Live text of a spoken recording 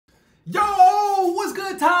Yo, what's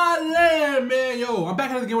good, Thailand, man? Yo, I'm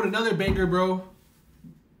back at it again with another banger, bro.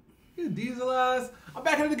 You diesel ass. I'm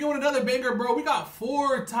back at it again with another banger, bro. We got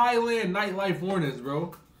 4 Thailand nightlife warnings,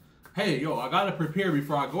 bro. Hey, yo, I gotta prepare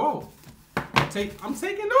before I go out. I'm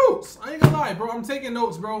taking notes. I ain't gonna lie, bro. I'm taking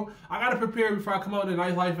notes, bro. I gotta prepare before I come out in the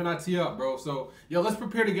nightlife and I tee up, bro. So, yo, let's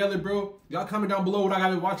prepare together, bro. Y'all comment down below what I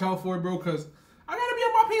gotta watch out for, bro, because I gotta be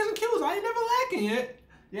on my P's and Q's. I ain't never lacking yet.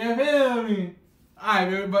 Yeah, feel me?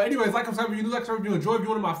 Alright, man. But anyways, like, subscribe if you like, if you enjoy, if you're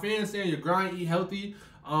one of my fans, stay on your grind, eat healthy,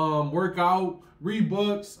 work out, read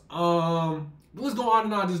books, let's go on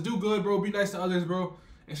and on. Just do good, bro. Be nice to others, bro.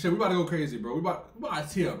 And shit, we about to go crazy, bro. We about to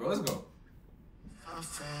tee up, bro. Let's go.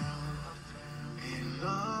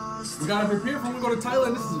 We gotta prepare for when we go to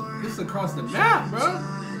Thailand. This is across the map, bro.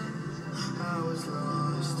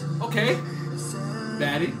 Okay.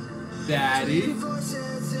 Daddy.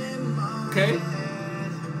 Okay.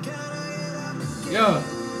 Yo.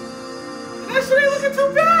 That shit ain't looking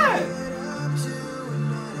too bad.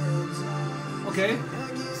 Okay.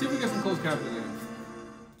 See if we get some close captions in.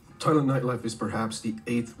 Thailand nightlife is perhaps the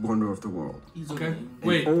 8th wonder of the world. Okay.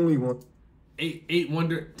 Wait. Only one. Eight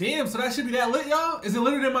wonder. Damn, so that should be that lit, y'all? Is it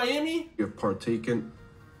litter than Miami? You have partaken,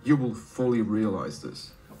 you will fully realize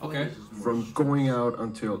this. Okay. From going out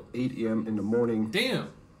until 8 a.m. in the morning. Damn.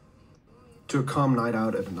 To a calm night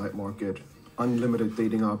out at a night market. Unlimited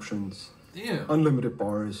dating options. Damn. Unlimited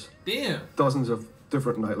bars. Damn. Dozens of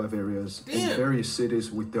different nightlife areas. Damn. In various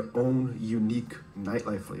cities with their own unique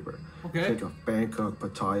nightlife flavor. Okay. Think of Bangkok,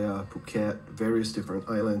 Pattaya, Phuket, various different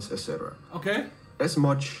islands, etc. Okay. As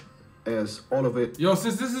much as all of it. Yo,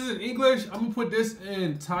 since this is in English, I'm gonna put this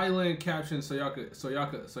in Thailand caption so y'all could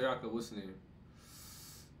listen in.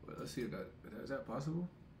 Wait, let's see if is that possible?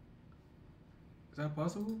 Is that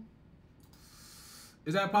possible?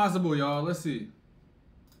 Is that possible, y'all? Let's see.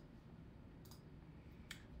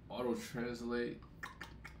 Auto translate.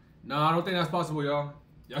 Nah, I don't think that's possible, y'all.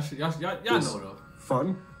 Y'all know though.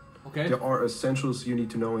 Fun. Okay. There are essentials you need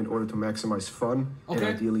to know in order to maximize fun and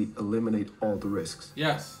ideally eliminate all the risks.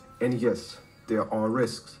 Yes. And yes, there are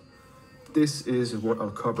risks. This is what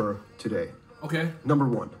I'll cover today. Okay. Number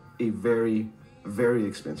 1, a very, very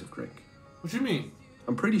expensive drink. What you mean?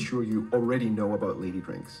 I'm pretty sure you already know about lady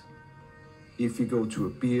drinks. If you go to a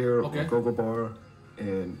beer or go-go bar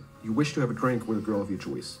and you wish to have a drink with a girl of your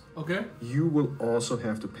choice, you will also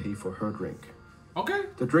have to pay for her drink. Okay.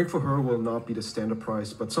 The drink for her will not be the standard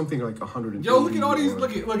price, but something like 150. Yo, look at all these.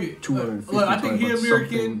 Look at. 250. Look, I think he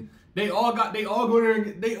American. They all go there.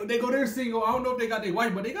 They go there single. I don't know if they got their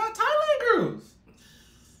wife, but they got Thailand girls.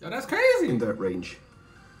 Yo, that's crazy. In that range,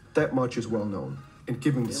 that much is well known. And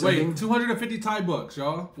given the setting, wait, 250 Thai bucks,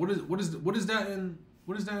 y'all. What is that in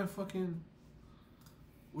fucking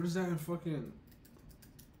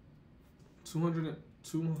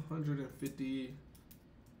 250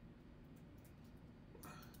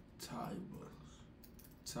 Thai bucks,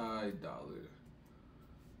 Thai dollar,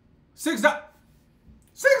 $6.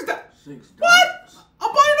 What? I'm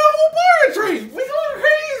buying a whole bar of drinks. We going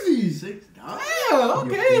crazy. $6. Yeah,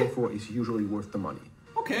 okay. You're paying for is usually worth the money.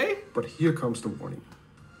 Okay. But here comes the warning.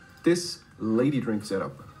 This lady drink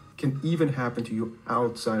setup can even happen to you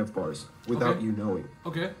outside of bars without you knowing.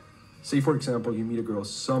 Okay. Say, for example, you meet a girl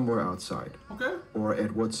somewhere outside. Okay. Or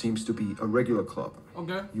at what seems to be a regular club.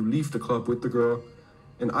 Okay. You leave the club with the girl,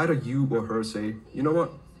 and either you or her say, you know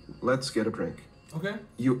what, let's get a drink. Okay.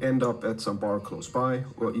 You end up at some bar close by,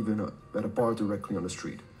 or even at a bar directly on the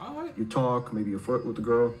street. All right. You talk, maybe you flirt with the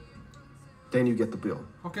girl, then you get the bill.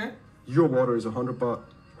 Okay. Your water is 100 baht,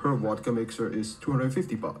 her vodka mixer is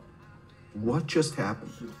 250 baht. What just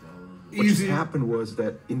happened? What just happened was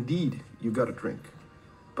that, indeed, you got a drink.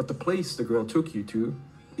 But the place the girl took you to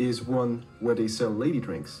is one where they sell lady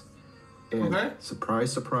drinks. And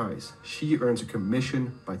surprise, surprise, she earns a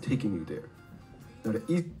commission by taking you there. Now what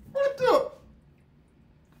the?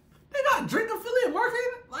 They got drink affiliate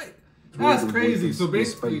marketing? Like, that's crazy. So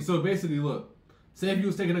basically, look. Say if you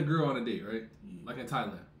was taking a girl on a date, right? Like in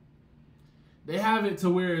Thailand. They have it to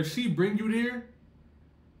where if she bring you there,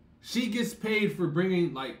 she gets paid for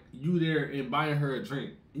bringing you there and buying her a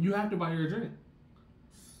drink. And you have to buy her a drink.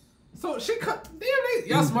 So she cut. Damn,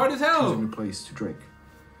 y'all smart as hell. Choosing a place to drink,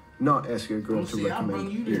 not asking a girl to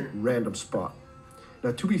recommend a random spot.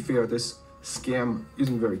 Now, to be fair, this scam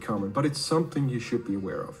isn't very common, but it's something you should be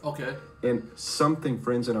aware of. Okay. And something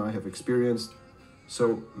friends and I have experienced.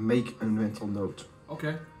 So make a mental note.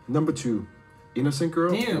 Okay. Number 2, innocent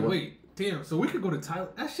girl. Damn. So we could go to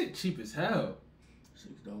Thailand. That shit cheap as hell.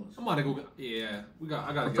 $6. I'm about to go. Yeah,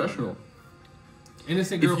 I gotta professional.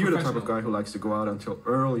 Innocent girl. If you're the type of guy who likes to go out until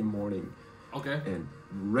early morning, and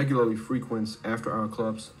regularly frequents after-hour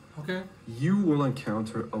clubs, Okay. You will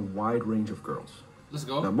encounter a wide range of girls. Let's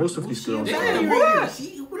go. Now, most of these girls She never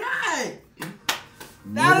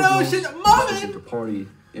shit, to party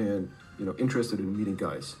and interested in meeting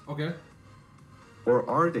guys. Okay. Or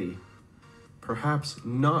are they perhaps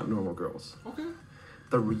not normal girls? Okay.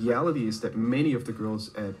 The reality is that many of the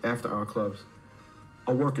girls at after-hour clubs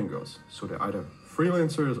are working girls. So they're either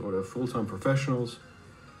freelancers or they're full-time professionals.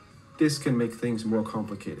 This can make things more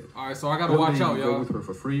complicated. All right, so I gotta watch out, you y'all. go with her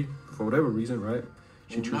for free, for whatever reason, right?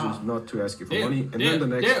 She chooses not to ask you for money. And then the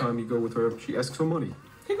next time you go with her, she asks for money.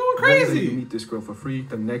 He going crazy. One day you meet this girl for free.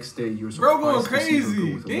 The next day you're surprised Bro going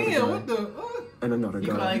crazy. To Damn, what the? What? And another guy.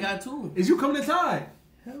 You probably got two. Is you coming to Thai?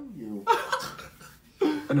 Hell yeah.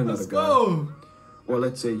 And another Let's guy. Go. Or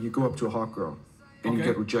let's say you go up to a hot girl and you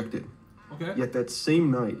get rejected. Okay. Yet that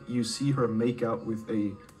same night you see her make out with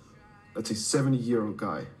a, let's say, 70-year-old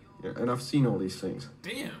guy. Yeah, and I've seen all these things.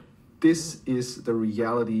 Damn. This is the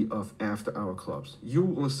reality of after-hour clubs. You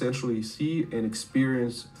will essentially see and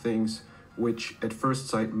experience things which at first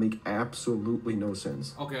sight make absolutely no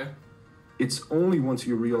sense. Okay. It's only once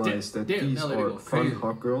you realize that these are fun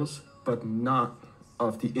hot girls, but not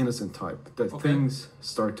of the innocent type, that things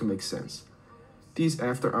start to make sense. These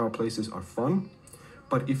after-hour places are fun,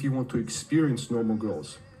 but if you want to experience normal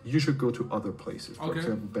girls, you should go to other places. For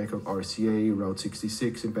example, Bangkok RCA, Route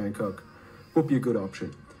 66 in Bangkok would be a good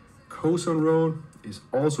option. Koh San Road is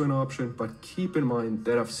also an option, but keep in mind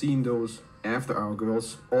that I've seen those after-hour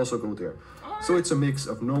girls also go there. Right. So it's a mix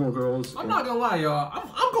of normal girls. I'm not gonna lie, y'all.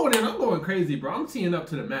 I'm going in. I'm going crazy, bro. I'm teeing up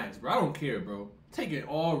to the max, bro. I don't care, bro. Taking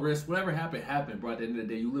all risks. Whatever happened, happened, bro. At the end of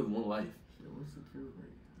the day, you live one life.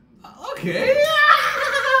 Okay.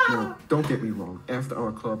 No, don't get me wrong.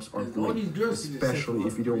 After-hour clubs are great, especially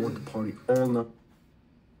if you don't want to party all night.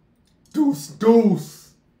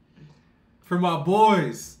 Deuce. For my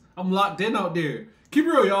boys. I'm locked in out there. Keep it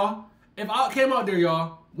real, y'all. If I came out there,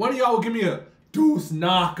 y'all, one of y'all would give me a deuce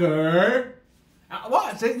knocker.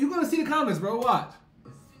 Watch. You're going to see the comments, bro. Watch.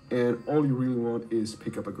 And all you really want is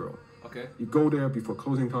pick up a girl. Okay. You go there before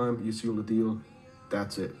closing time. You seal the deal.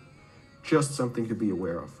 That's it. Just something to be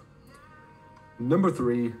aware of. Number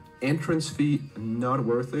 3, entrance fee not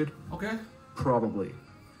worth it. Okay. Probably.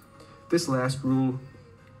 This last rule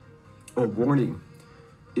or warning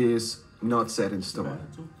is not set in stone.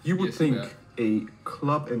 You would think a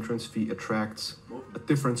club entrance fee attracts a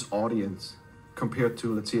different audience compared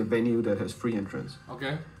to, let's say, a venue that has free entrance.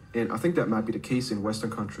 Okay. And I think that might be the case in Western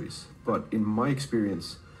countries, but in my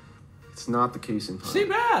experience, it's not the case in Thailand. See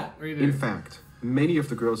bad. In fact, many of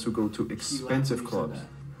the girls who go to expensive clubs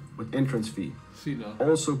with entrance fee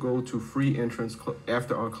also go to free entrance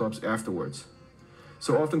after-hour clubs afterwards.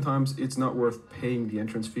 So oftentimes, it's not worth paying the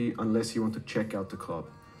entrance fee unless you want to check out the club.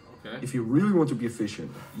 Okay. If you really want to be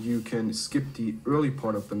efficient, you can skip the early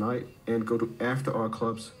part of the night and go to after-hour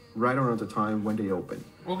clubs right around the time when they open.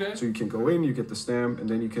 Okay. So you can go in, you get the stamp, and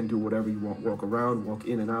then you can do whatever you want, walk around, walk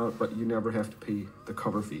in and out, but you never have to pay the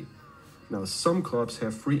cover fee. Now, some clubs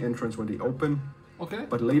have free entrance when they open,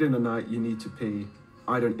 but late in the night, you need to pay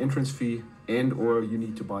either an entrance fee and or you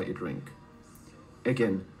need to buy a drink.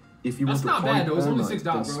 Again, if you want to party all night,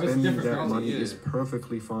 then spending that money is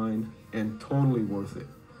perfectly fine and totally worth it.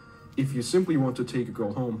 If you simply want to take a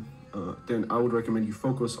girl home, then I would recommend you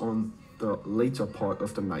focus on the later part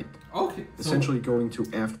of the night. Okay. Essentially going to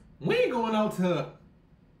after. We ain't going out to,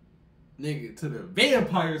 nigga, to the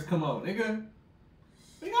vampires come out, nigga.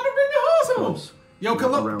 We gotta bring the house home. Yo,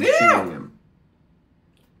 come up. Damn.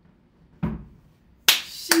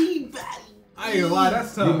 I ain't gonna lie,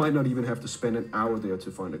 that's tough. You might not even have to spend an hour there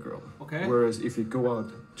to find a girl. Okay. Whereas if you go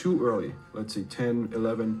out too early, let's say 10,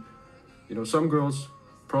 11, some girls,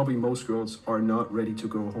 probably most girls, are not ready to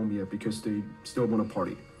go home yet because they still want to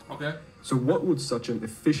party. Okay. So what would such an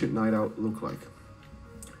efficient night out look like?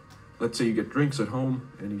 Let's say you get drinks at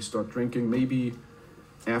home and you start drinking maybe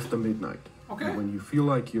after midnight. Okay. And when you feel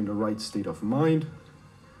like you're in the right state of mind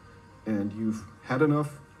and you've had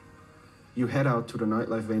enough, you head out to the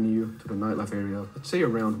nightlife venue, to the nightlife area, let's say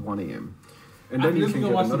around 1 a.m. And then you can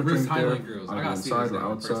get another drink there, either inside or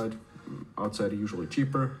outside. Outside are usually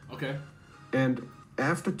cheaper. Okay. And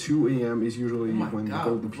after 2 a.m. is usually when the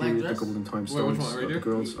golden period, the golden time starts. The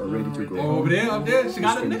girls are ready to go home. Over there, up there. She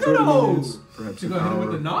got a nigga though. Perhaps an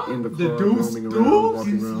hour in the club, roaming around,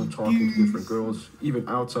 walking around, talking to different girls, even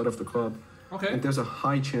outside of the club. Okay. And there's a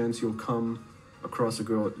high chance you'll come across a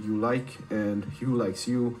girl you like and who likes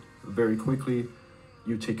you very quickly.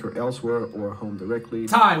 You take her elsewhere or home directly.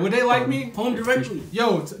 Ty, would they like me? Home directly.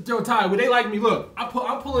 Yo, Ty, would they like me? Look, I'm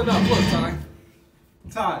pulling up. Look, Ty.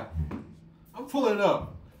 Ty, I'm pulling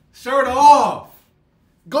up. Shirt off.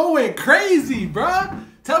 Going crazy, bruh.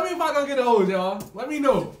 Tell me if I gonna get those, y'all. Let me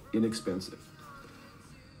know. Inexpensive.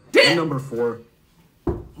 Damn. And number 4.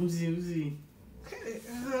 Easy.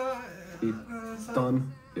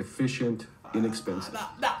 Done, efficient, inexpensive.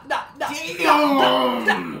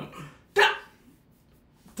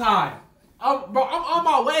 Ty, I'm on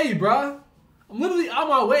my way, bro. I'm literally on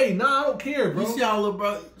my way. Nah, I don't care, bro. You see all the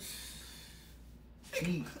bro.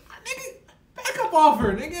 Nigga, backup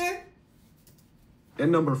offer, nigga.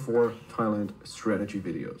 And number 4, Thailand strategy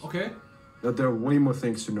videos. Okay. Now, there are way more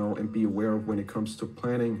things to know and be aware of when it comes to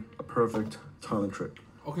planning a perfect Thailand trip.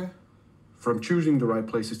 Okay. From choosing the right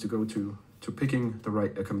places to go to picking the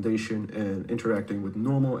right accommodation and interacting with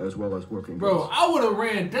normal as well as working Bro, girls. I would have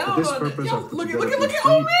ran down For this on purpose, Yo, I've put look together at, three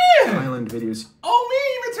oh man! Thailand videos. Oh me,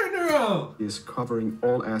 even turned around. Is covering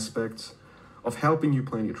all aspects of helping you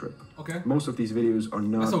plan your trip. Okay. Most of these videos are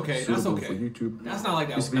not suitable for YouTube. That's not like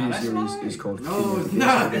that. This video series is called No, it's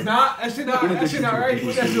not. It's not? That shit not right?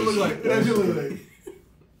 What that shit look like? What that shit look like?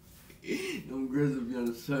 Them girls will be on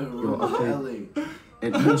the server. Okay.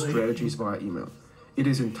 And email strategies via email. It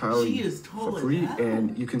is entirely for free,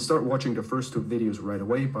 and you can start watching the first 2 videos right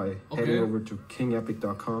away by heading over to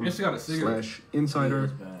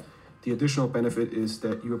kingepic.com/insider. The additional benefit is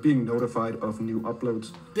that you are being notified of new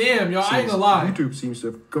uploads. Damn, y'all, I ain't gonna lie. YouTube seems to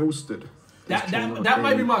have ghosted. That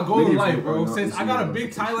might be my goal in life, bro. Since I got a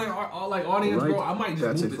big Thailand audience, bro, I might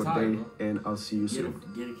just move to Thailand. And I'll see you soon.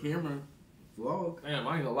 Get a camera. Vlog. Damn,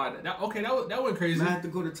 I ain't gonna lie. That went crazy. I have to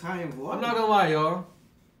go to Thai and vlog. I'm not gonna lie, y'all.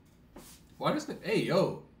 Why this nigga? Hey,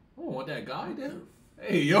 yo. I don't want that guy there.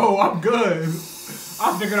 Hey, yo, I'm good.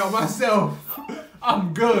 I figured out myself.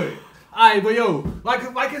 I'm good. Alright, but yo, like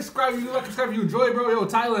and subscribe if you enjoy, bro. Yo,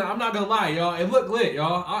 Thailand, I'm not gonna lie, y'all. It look lit,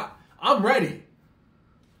 y'all. I'm ready.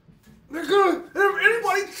 Nigga, if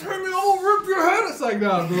anybody turn me over, rip your head. It's like,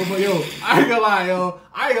 nah, bro. But yo, I ain't gonna lie, yo.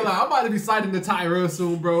 I'm about to be sighting the Thai real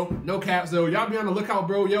soon, bro. No caps, though. Y'all be on the lookout,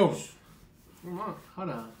 bro. Yo. Come on. Hold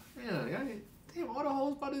on. Yeah, y'all need. Damn, all the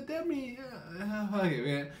hoes about to dead me. Yeah, fuck it,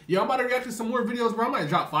 man. Yo, I'm about to react to some more videos, bro. I might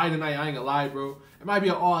drop 5 tonight. I ain't gonna lie, bro. It might be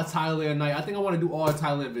an all Thailand night. I think I want to do all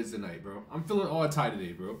Thailand vids tonight, bro. I'm feeling all Thai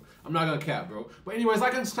today, bro. I'm not gonna cap, bro. But anyways,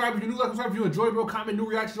 like and subscribe if you're new, like and subscribe if you enjoy, bro. Comment new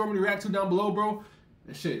reactions you want me to react to down below, bro.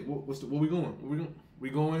 And shit, where we going? We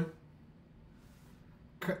going?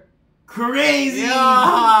 Crazy.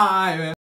 Yeah, man.